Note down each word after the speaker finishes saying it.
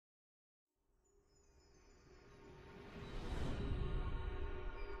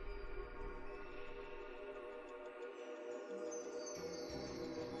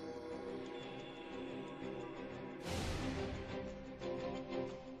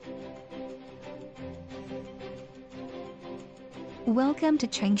Welcome to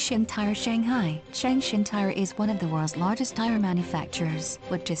Changshin Tire Shanghai. Changshin Tire is one of the world's largest tire manufacturers,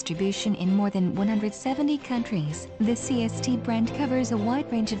 with distribution in more than 170 countries. The CST brand covers a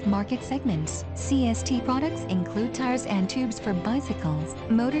wide range of market segments. CST products include tires and tubes for bicycles,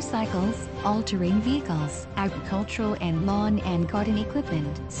 motorcycles, all-terrain vehicles, agricultural and lawn and garden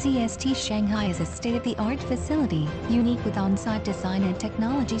equipment. CST Shanghai is a state-of-the-art facility, unique with on-site design and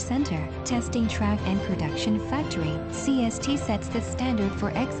technology center, testing track and production factory. CST sets the standard for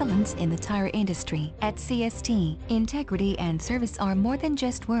excellence in the tire industry. At CST, integrity and service are more than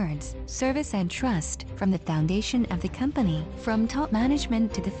just words. Service and trust from the foundation of the company, from top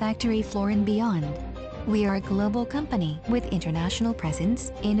management to the factory floor and beyond. We are a global company with international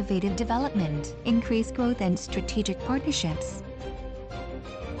presence, innovative development, increased growth and strategic partnerships.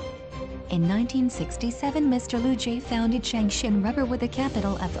 In 1967, Mr. Liu Jie founded Changshin Rubber with a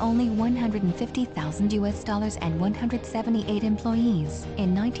capital of only $150,000 and 178 employees.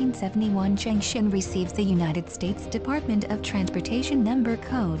 In 1971, Changshin receives the United States Department of Transportation number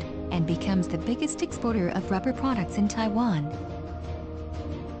code and becomes the biggest exporter of rubber products in Taiwan.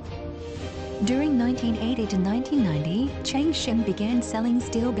 During 1980 to 1990, Changshin began selling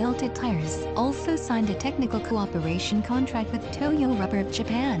steel-belted tires, also signed a technical cooperation contract with Toyo Rubber of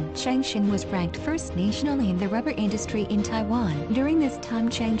Japan. Changshin was ranked first nationally in the rubber industry in Taiwan. During this time,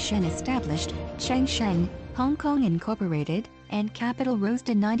 Changshin established Changshin, Hong Kong Incorporated, and capital rose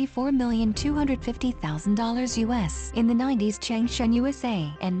to $94,250,000 US. In the 90s, Changshin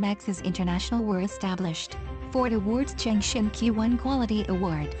USA and Maxxis International were established. Ford awards Changshin Q1 Quality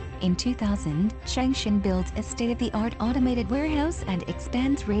Award. In 2000, Changshin builds a state-of-the-art automated warehouse and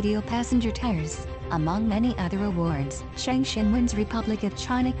expands radial passenger tires. Among many other awards, Changshin wins Republic of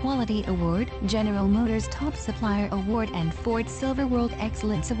China Quality Award, General Motors Top Supplier Award and Ford Silver World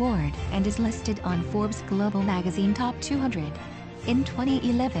Excellence Award, and is listed on Forbes Global Magazine Top 200. In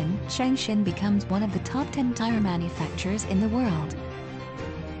 2011, Changshin becomes one of the top 10 tire manufacturers in the world.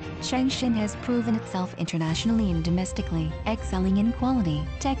 Changshin has proven itself internationally and domestically, excelling in quality,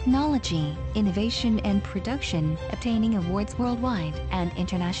 technology, innovation and production, obtaining awards worldwide and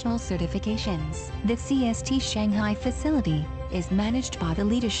international certifications. The CST Shanghai facility is managed by the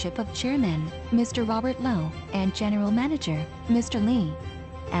leadership of Chairman, Mr. Robert Lowe, and General Manager, Mr. Lee.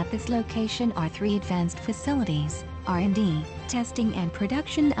 At this location are 3 advanced facilities: R&D, testing and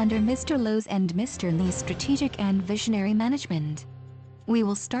production under Mr. Lowe's and Mr. Lee's strategic and visionary management. We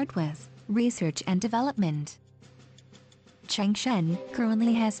will start with research and development. Changshin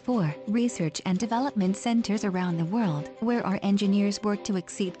currently has 4 research and development centers around the world, where our engineers work to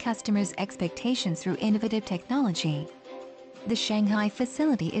exceed customers' expectations through innovative technology. The Shanghai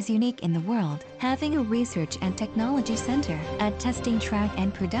facility is unique in the world, having a research and technology center, a testing track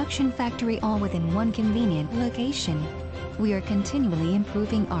and production factory all within one convenient location. We are continually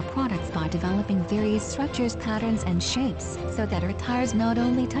improving our products by developing various structures, patterns, and shapes, so that our tires not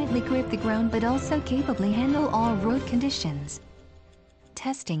only tightly grip the ground but also capably handle all road conditions.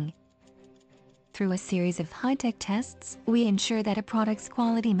 Testing. Through a series of high-tech tests, we ensure that a product's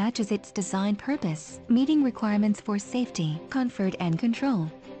quality matches its design purpose, meeting requirements for safety, comfort, and control.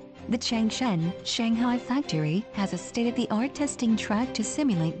 The Changshin Shanghai factory has a state-of-the-art testing track to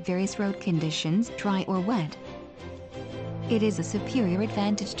simulate various road conditions, dry or wet. It is a superior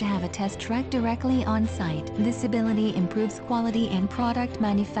advantage to have a test track directly on site. This ability improves quality and product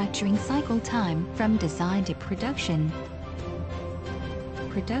manufacturing cycle time from design to production.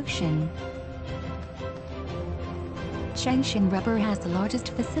 Changshin Rubber has the largest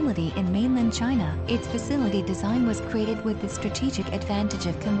facility in mainland China. Its facility design was created with the strategic advantage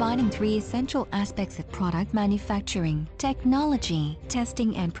of combining 3 essential aspects of product manufacturing: technology,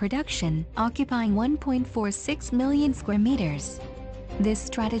 testing and production, occupying 1.46 million square meters. This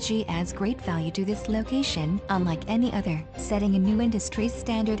strategy adds great value to this location, unlike any other, setting a new industry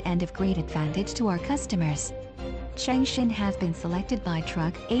standard and of great advantage to our customers. Changshin has been selected by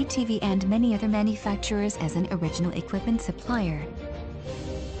truck, ATV and many other manufacturers as an original equipment supplier.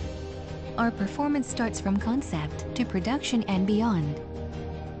 Our performance starts from concept to production and beyond.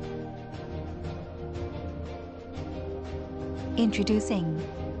 Introducing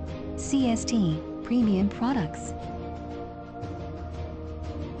CST Premium Products.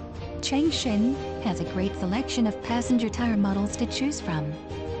 Changshin has a great selection of passenger tire models to choose from.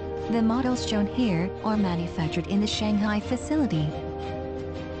 The models shown here are manufactured in the Shanghai facility.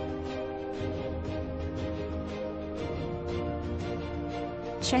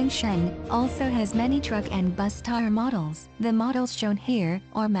 Changshin also has many truck and bus tire models. The models shown here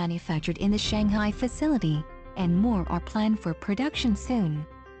are manufactured in the Shanghai facility, and more are planned for production soon.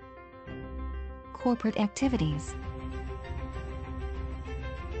 Corporate activities.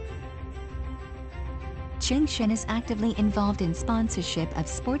 Changshan is actively involved in sponsorship of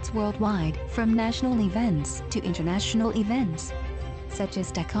sports worldwide, from national events to international events, such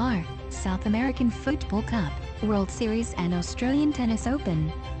as Dakar, South American Football Cup, World Series and Australian Tennis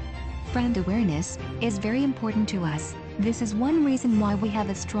Open. Brand awareness is very important to us. This is one reason why we have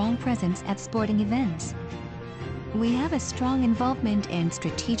a strong presence at sporting events. We have a strong involvement and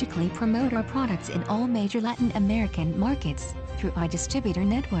strategically promote our products in all major Latin American markets through our distributor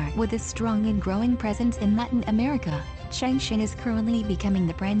network. With a strong and growing presence in Latin America, Changshan is currently becoming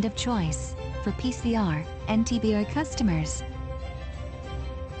the brand of choice for PCR and TBR customers.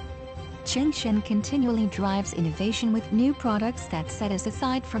 Changshan continually drives innovation with new products that set us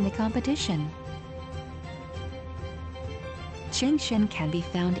aside from the competition. Changshan can be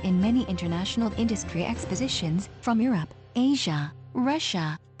found in many international industry expositions from Europe, Asia,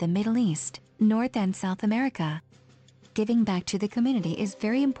 Russia, the Middle East, North and South America. Giving back to the community is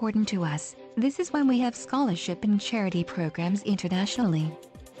very important to us. This is why we have scholarship and charity programs internationally.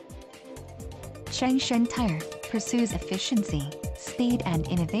 Changshan Tire pursues efficiency, speed and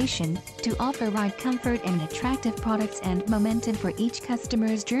innovation to offer ride comfort and attractive products and momentum for each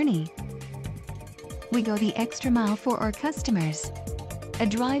customer's journey. We go the extra mile for our customers. A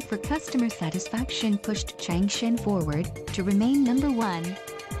drive for customer satisfaction pushed Changshan forward to remain number one.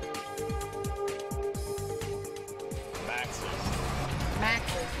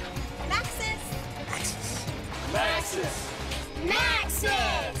 Maxxis. Maxxis. Maxxis.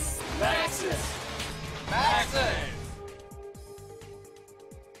 Maxxis. Maxxis. Maxxis.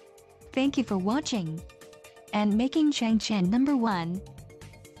 Thank you for watching and making Changshan number one.